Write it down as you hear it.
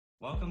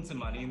Welcome to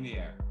Money in the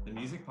Air, the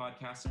music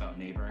podcast about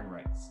neighboring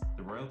rights,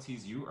 the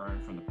royalties you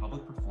earn from the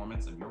public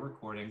performance of your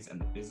recordings and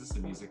the business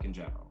of music in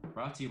general.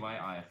 Brought to you by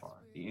IFR,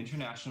 the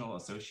International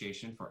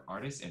Association for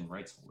Artists and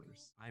Rights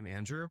Holders. I'm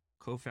Andrew,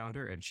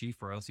 co-founder and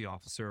chief royalty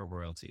officer of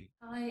Royalty.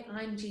 Hi,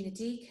 I'm Gina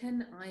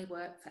Deacon. I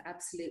work for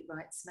Absolute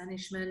Rights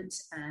Management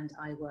and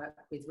I work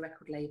with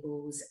record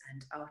labels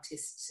and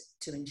artists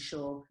to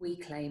ensure we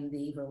claim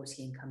the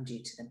royalty income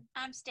due to them.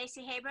 I'm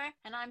Stacey Haber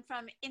and I'm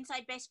from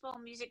Inside Baseball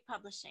Music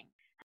Publishing.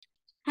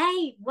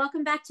 Hey,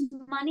 welcome back to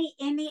Money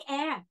in the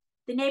Air,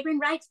 the Neighboring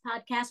Rights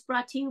podcast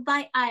brought to you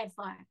by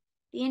IFR,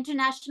 the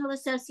International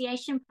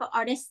Association for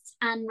Artists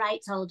and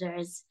Rights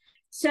Holders.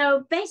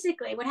 So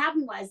basically what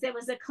happened was there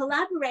was a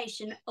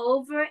collaboration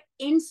over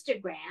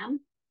Instagram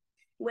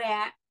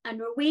where a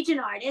Norwegian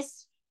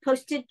artist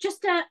posted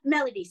just a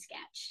melody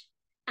sketch,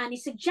 and he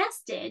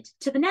suggested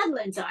to the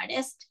Netherlands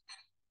artist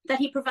that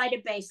he provide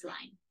a bass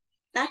line.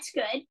 That's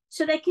good.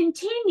 So they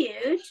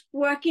continued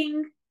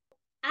working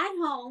at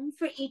home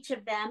for each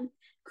of them,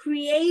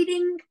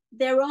 creating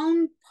their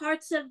own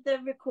parts of the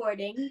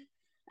recording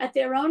at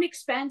their own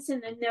expense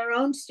and in their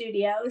own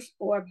studios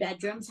or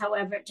bedrooms,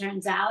 however it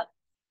turns out.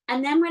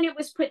 And then when it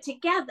was put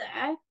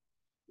together,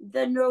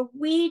 the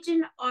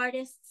Norwegian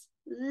artist's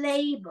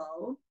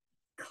label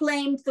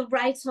claimed the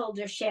rights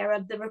holder share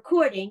of the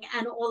recording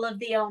and all of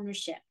the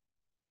ownership.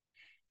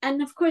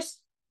 And of course,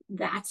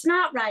 that's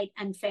not right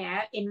and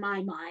fair in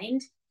my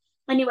mind.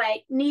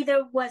 Anyway,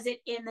 neither was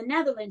it in the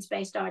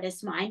Netherlands-based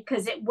artist's mind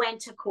because it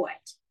went to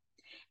court.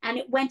 And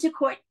it went to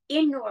court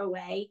in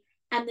Norway,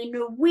 and the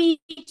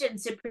Norwegian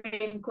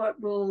Supreme Court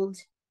ruled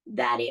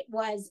that it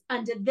was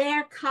under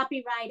their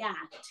Copyright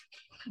Act.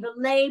 The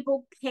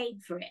label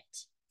paid for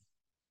it.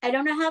 I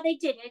don't know how they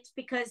did it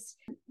because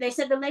they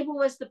said the label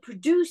was the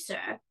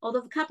producer,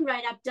 although the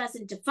Copyright Act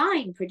doesn't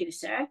define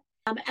producer.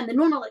 And the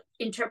normal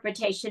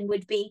interpretation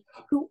would be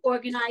who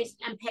organized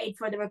and paid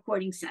for the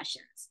recording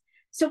sessions.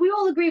 So we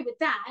all agree with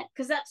that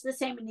because that's the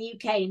same in the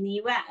UK and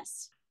the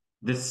US.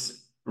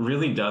 This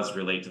really does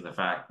relate to the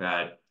fact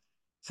that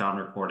sound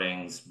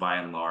recordings, by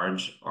and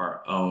large,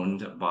 are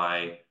owned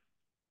by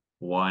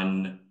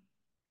one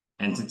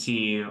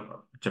entity,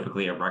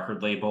 typically a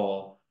record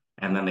label,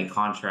 and then they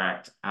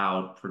contract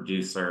out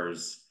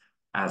producers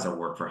as a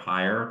work for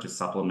hire to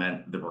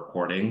supplement the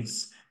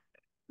recordings.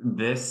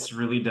 This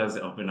really does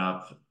open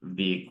up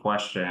the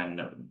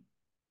question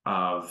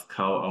of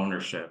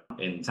co-ownership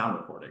in sound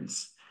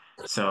recordings.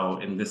 So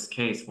in this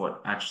case,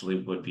 what actually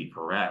would be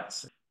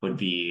correct would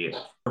be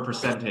a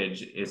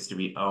percentage is to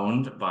be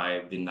owned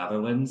by the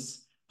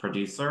Netherlands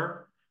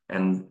producer,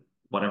 and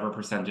whatever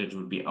percentage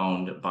would be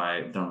owned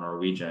by the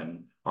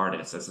Norwegian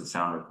artist as a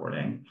sound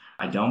recording.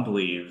 I don't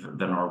believe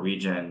the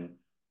Norwegian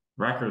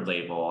record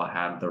label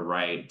had the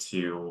right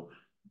to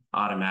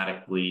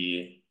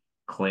automatically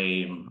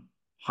claim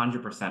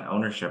 100%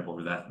 ownership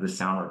over the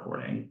sound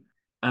recording,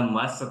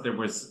 unless that there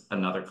was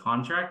another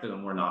contract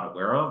that we're not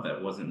aware of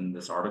that wasn't in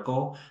this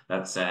article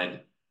that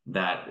said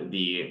that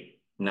the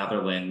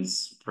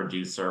Netherlands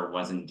producer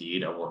was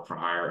indeed a work for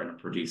hire and a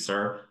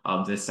producer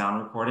of this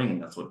sound recording,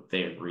 and that's what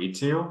they agreed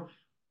to.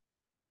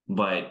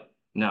 But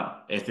no,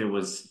 if it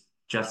was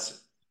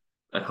just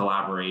a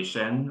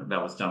collaboration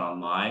that was done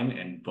online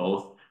and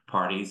both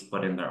parties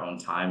put in their own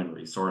time and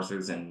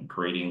resources in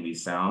creating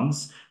these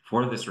sounds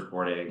for this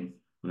recording,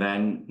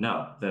 then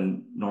no,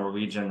 the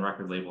Norwegian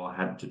record label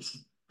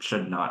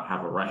should not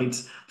have a right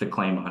to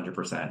claim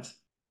 100%.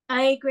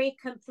 I agree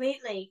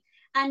completely.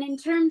 And in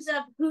terms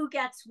of who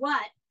gets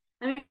what,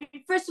 I mean,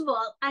 first of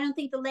all, I don't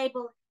think the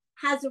label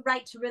has a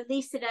right to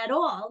release it at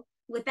all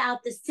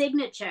without the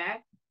signature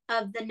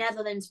of the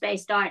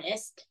Netherlands-based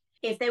artist.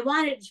 If they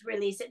wanted to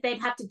release it,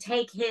 they'd have to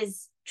take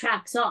his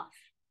tracks off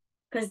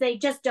because they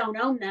just don't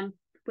own them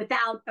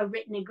without a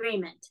written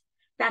agreement.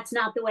 That's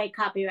not the way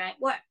copyright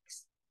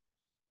works.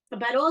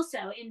 But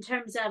also in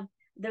terms of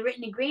the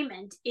written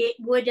agreement, it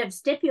would have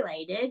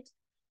stipulated,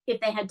 if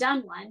they had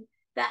done one,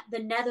 that the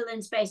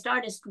Netherlands-based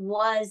artist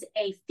was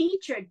a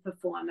featured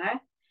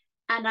performer.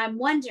 And I'm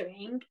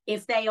wondering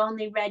if they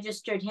only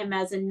registered him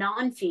as a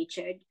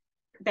non-featured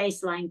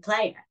bassline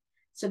player.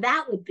 So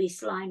that would be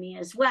slimy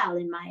as well,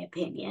 in my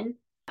opinion.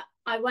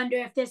 I wonder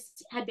if this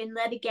had been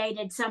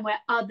litigated somewhere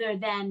other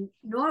than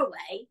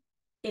Norway,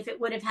 if it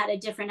would have had a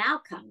different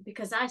outcome,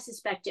 because I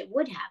suspect it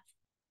would have.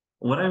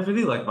 What I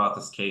really like about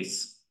this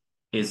case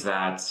is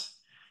that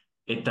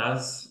it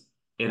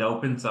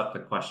opens up the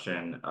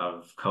question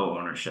of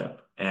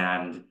co-ownership.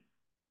 And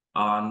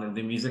on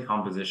the music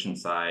composition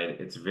side,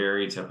 it's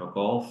very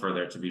typical for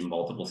there to be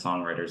multiple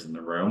songwriters in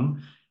the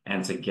room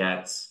and to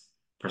get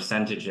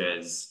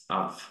percentages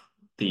of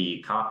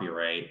the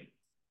copyright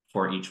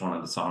for each one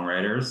of the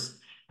songwriters.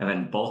 And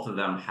then both of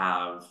them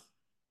have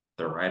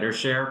the writer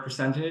share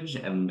percentage,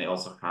 and they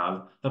also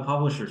have the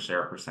publisher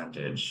share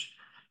percentage.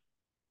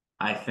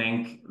 I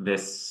think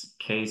this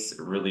case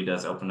really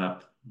does open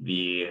up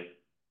the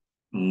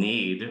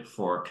need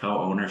for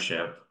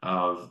co-ownership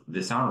of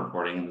the sound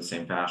recording in the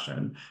same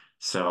fashion.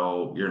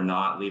 So you're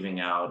not leaving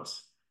out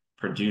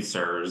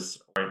producers,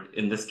 or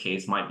in this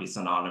case, might be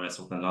synonymous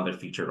with another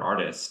featured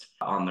artist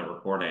on the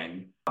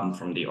recording,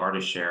 from the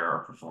artist share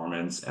of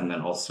performance, and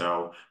then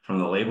also from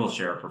the label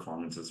share of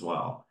performance as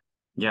well.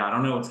 Yeah, I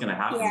don't know what's going to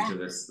happen to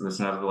this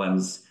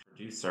Netherlands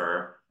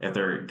producer, if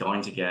they're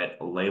going to get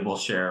label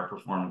share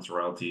performance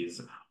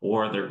royalties,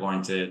 or they're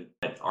going to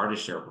get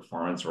artist share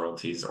performance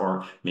royalties,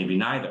 or maybe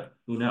neither.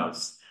 Who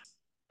knows?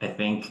 I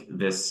think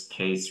this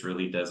case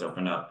really does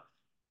open up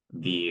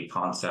the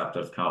concept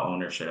of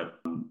co-ownership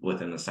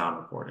within the sound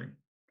recording.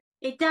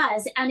 It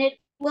does, and it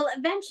will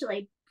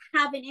eventually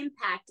have an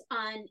impact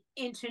on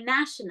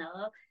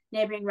international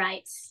neighboring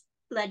rights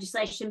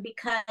legislation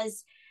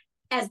because,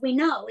 as we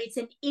know, it's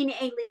an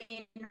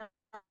inalienable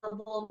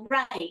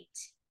right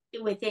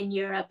within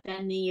Europe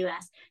and the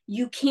US.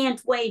 You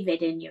can't waive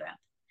it in Europe.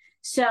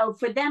 So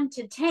for them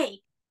to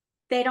take,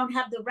 they don't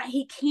have the right.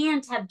 He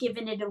can't have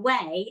given it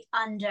away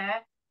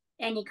under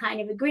any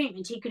kind of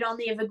agreement. He could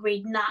only have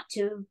agreed not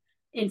to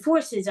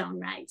enforce his own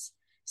rights.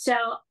 So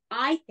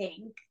I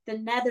think the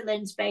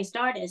Netherlands-based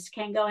artist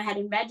can go ahead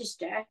and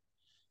register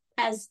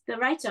as the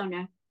rights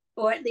owner,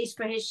 or at least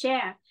for his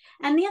share.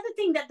 And the other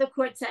thing that the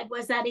court said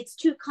was that it's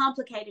too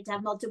complicated to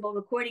have multiple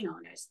recording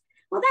owners.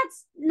 Well,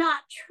 that's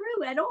not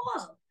true at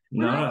all.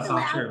 No, when that's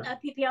not true. A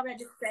PPL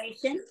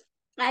registration,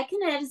 I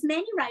can add as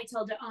many rights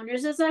holder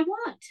owners as I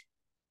want.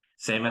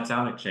 Same at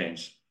Sound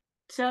Exchange.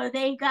 So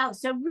there you go.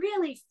 So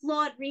really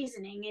flawed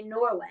reasoning in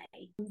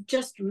Norway,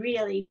 just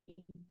really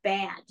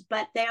bad,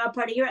 but they are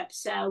part of Europe.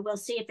 So we'll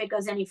see if it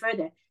goes any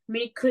further. I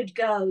mean, it could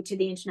go to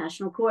the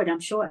International Court, I'm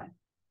sure.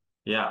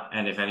 Yeah,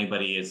 and if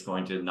anybody is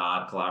going to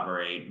not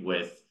collaborate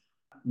with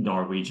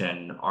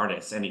Norwegian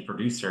artists, any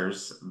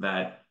producers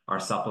that are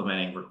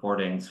supplementing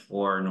recordings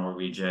for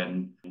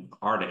Norwegian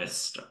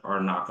artists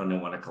are not going to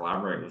want to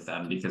collaborate with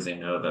them because they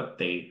know that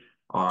they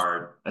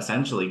are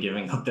essentially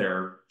giving up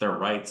their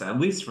rights, at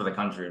least for the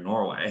country of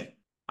Norway.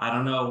 I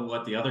don't know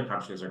what the other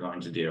countries are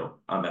going to do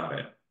about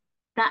it.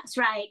 That's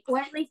right. Or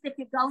at least if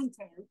you're going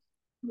to.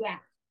 Yeah.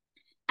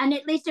 And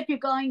at least if you're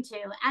going to.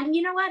 And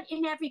you know what?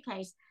 In every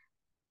case,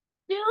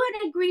 do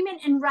an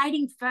agreement in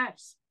writing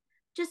first.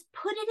 Just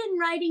put it in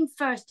writing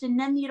first, and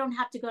then you don't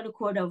have to go to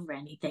court over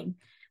anything.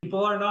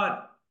 People are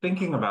not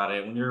thinking about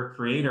it. When you're a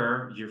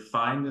creator, you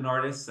find an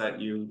artist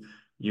that you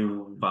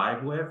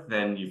vibe with,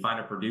 then you find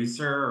a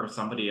producer or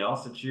somebody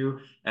else that you,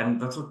 and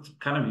that's what's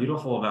kind of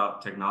beautiful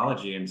about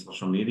technology and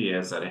social media,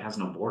 is that it has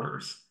no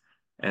borders.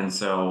 And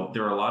so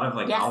there are a lot of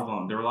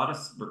there were a lot of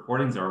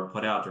recordings that were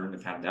put out during the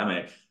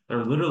pandemic.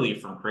 They're literally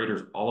from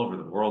creators all over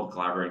the world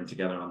collaborating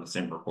together on the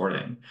same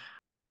recording.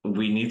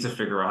 We need to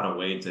figure out a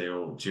way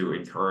to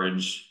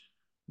encourage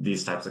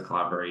these types of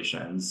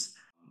collaborations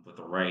with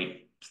the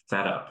right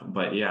setup.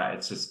 But yeah,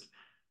 it's just,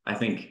 I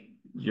think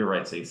you're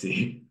right,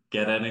 Stacey.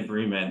 Get an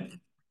agreement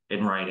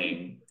in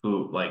writing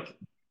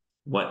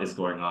what is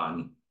going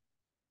on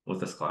with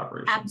this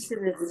collaboration.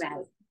 Absolutely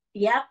right.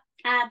 Yep,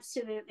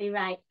 absolutely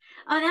right.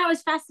 Oh, that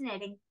was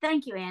fascinating.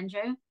 Thank you,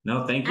 Andrew.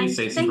 No, thank you,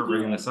 Stacey, for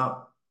bringing this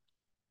up.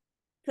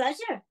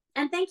 Pleasure.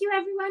 And thank you,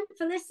 everyone,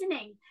 for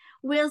listening.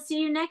 We'll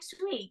see you next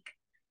week.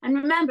 And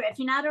remember, if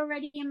you're not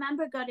already a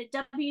member, go to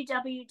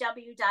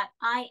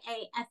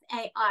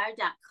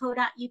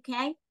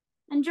www.iafar.co.uk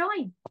and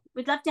join.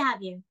 We'd love to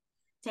have you.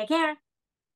 Take care.